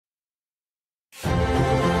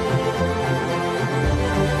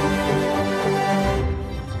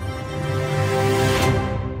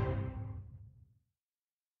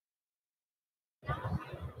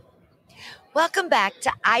Welcome back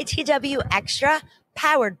to ITW Xtra,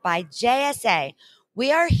 powered by JSA.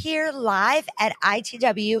 We are here live at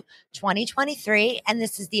ITW 2023, and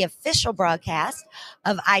this is the official broadcast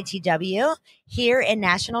of ITW here in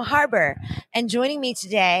National Harbor. And joining me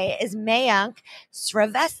today is Mayank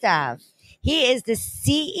Srivastava. He is the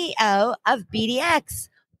CEO of BDx.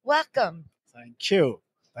 Welcome. Thank you.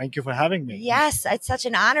 Thank you for having me. Yes, it's such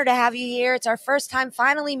an honor to have you here. It's our first time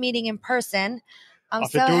finally meeting in person. I'm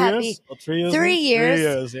After so 2 happy. years? Or 3 years? 3 years. 3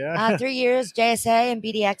 years, yeah. 3 years, JSA and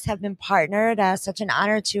BDx have been partnered. Such an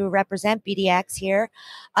honor to represent BDx here.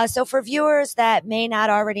 So for viewers that may not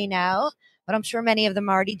already know, but I'm sure many of them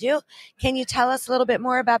already do, can you tell us a little bit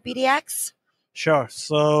more about BDx? Sure.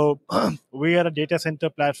 So we are a data center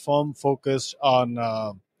platform focused on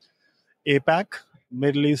APAC,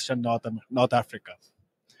 Middle East, and North Africa.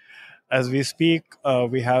 As we speak,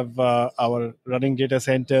 we have our running data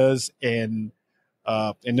centers in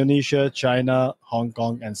Indonesia, China, Hong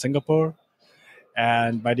Kong, and Singapore.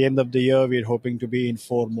 And by the end of the year, we're hoping to be in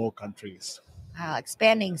 4 more countries. Wow,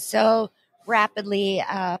 expanding so rapidly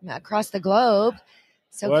across the globe.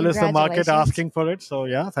 So well, it's the market congratulations. asking for it. So,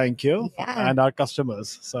 yeah, thank you. Yeah. And our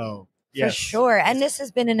customers. So, yes. For sure. And this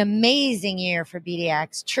has been an amazing year for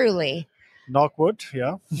BDx, truly. Knock wood,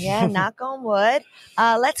 yeah. Yeah, knock on wood.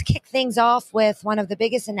 Let's kick things off with one of the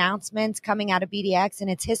biggest announcements coming out of BDx in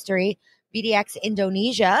its history, BDx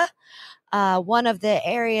Indonesia. One of the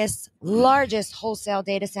area's largest wholesale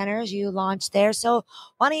data centers you launched there. So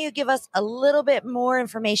why don't you give us a little bit more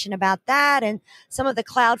information about that and some of the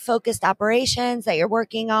cloud-focused operations that you're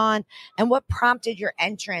working on and what prompted your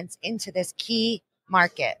entrance into this key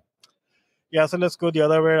market? Yeah, so let's go the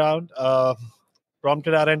other way around.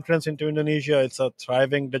 Prompted our entrance into Indonesia. It's a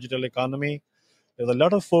thriving digital economy. There's a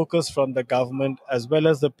lot of focus from the government as well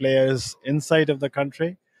as the players inside of the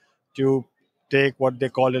country to take what they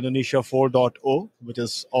call Indonesia 4.0, which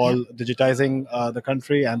is all digitizing the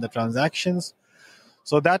country and the transactions.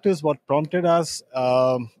 So that is what prompted us.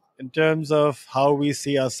 In terms of how we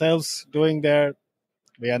see ourselves doing there,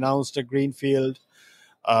 we announced a greenfield.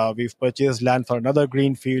 We've purchased land for another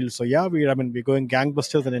greenfield. So yeah, we're going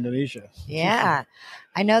gangbusters in Indonesia. Yeah,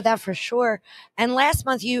 I know that for sure. And last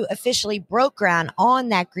month you officially broke ground on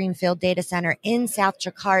that greenfield data center in South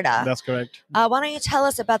Jakarta. That's correct. Why don't you tell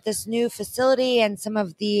us about this new facility and some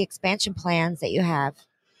of the expansion plans that you have?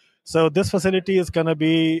 So this facility is going to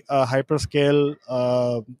be a hyperscale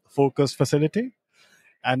focused facility.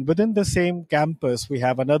 And within the same campus, we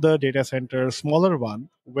have another data center, smaller one,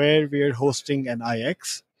 where we are hosting an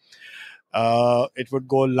IX. It would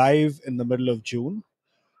go live in the middle of June.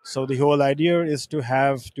 So the whole idea is to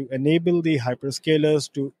enable the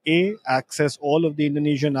hyperscalers to access all of the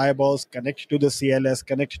Indonesian eyeballs, connect to the CLS,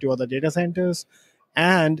 connect to other data centers,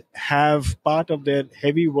 and have part of their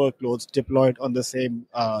heavy workloads deployed on the same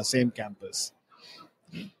campus.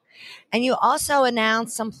 And you also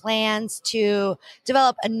announced some plans to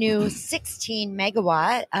develop a new 16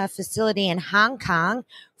 megawatt facility in Hong Kong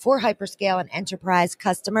for hyperscale and enterprise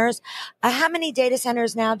customers. How many data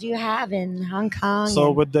centers now do you have in Hong Kong?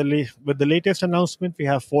 So with the latest announcement, we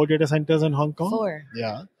have 4 data centers in Hong Kong. 4.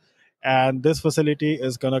 Yeah. And this facility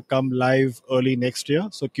is going to come live early next year,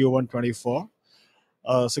 so Q1 24.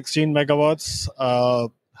 16 megawatts,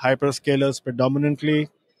 hyperscalers predominantly,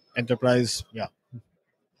 enterprise, yeah.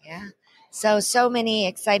 Yeah. So many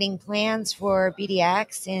exciting plans for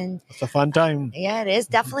BDx. And it's a fun time. Yeah, it is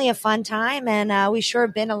definitely a fun time. And we sure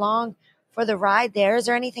have been along for the ride there. Is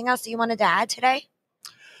there anything else that you wanted to add today?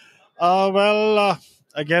 I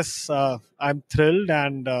guess I'm thrilled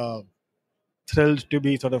to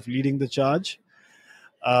be sort of leading the charge.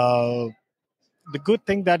 The good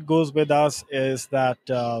thing that goes with us is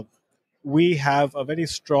that we have a very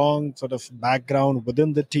strong sort of background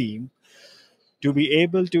within the team to be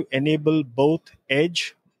able to enable both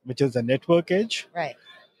edge, which is the network edge, right,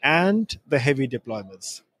 and the heavy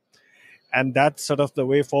deployments. And that's sort of the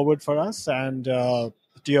way forward for us. And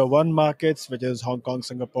tier 1 markets, which is Hong Kong,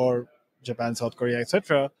 Singapore, Japan, South Korea,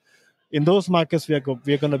 etc. In those markets, we are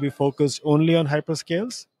going to be focused only on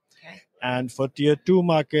hyperscales. Okay. And for tier 2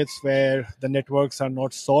 markets where the networks are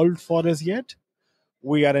not solved for as yet,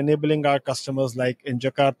 we are enabling our customers like in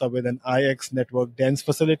Jakarta with an IX network dense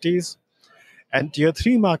facilities. And tier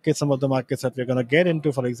 3 markets, some of the markets that we're going to get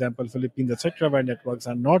into, for example, Philippines, etc., where networks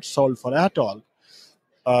are not solved for at all,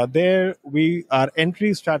 our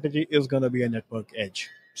entry strategy is going to be a network edge.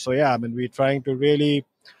 So yeah, we're trying to really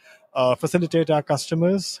facilitate our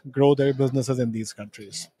customers grow their businesses in these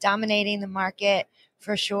countries. Dominating the market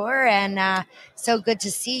for sure. And so good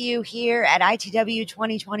to see you here at ITW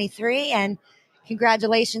 2023. And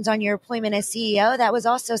congratulations on your appointment as CEO. That was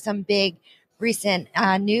also some big recent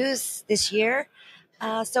news this year.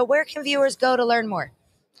 So where can viewers go to learn more?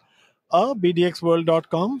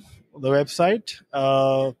 BDxworld.com, the website.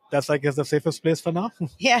 That's, I guess, the safest place for now.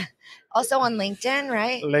 Yeah. Also on LinkedIn,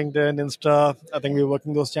 right? LinkedIn, Insta. I think we're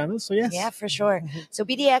working those channels. So, yes. Yeah, for sure. So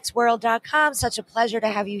BDxworld.com. Such a pleasure to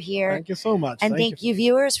have you here. Thank you so much. And thank you,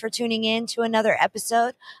 viewers, for tuning in to another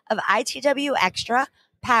episode of ITW Xtra,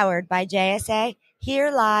 powered by JSA,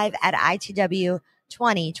 here live at ITW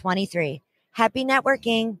 2023. Happy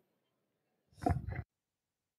networking.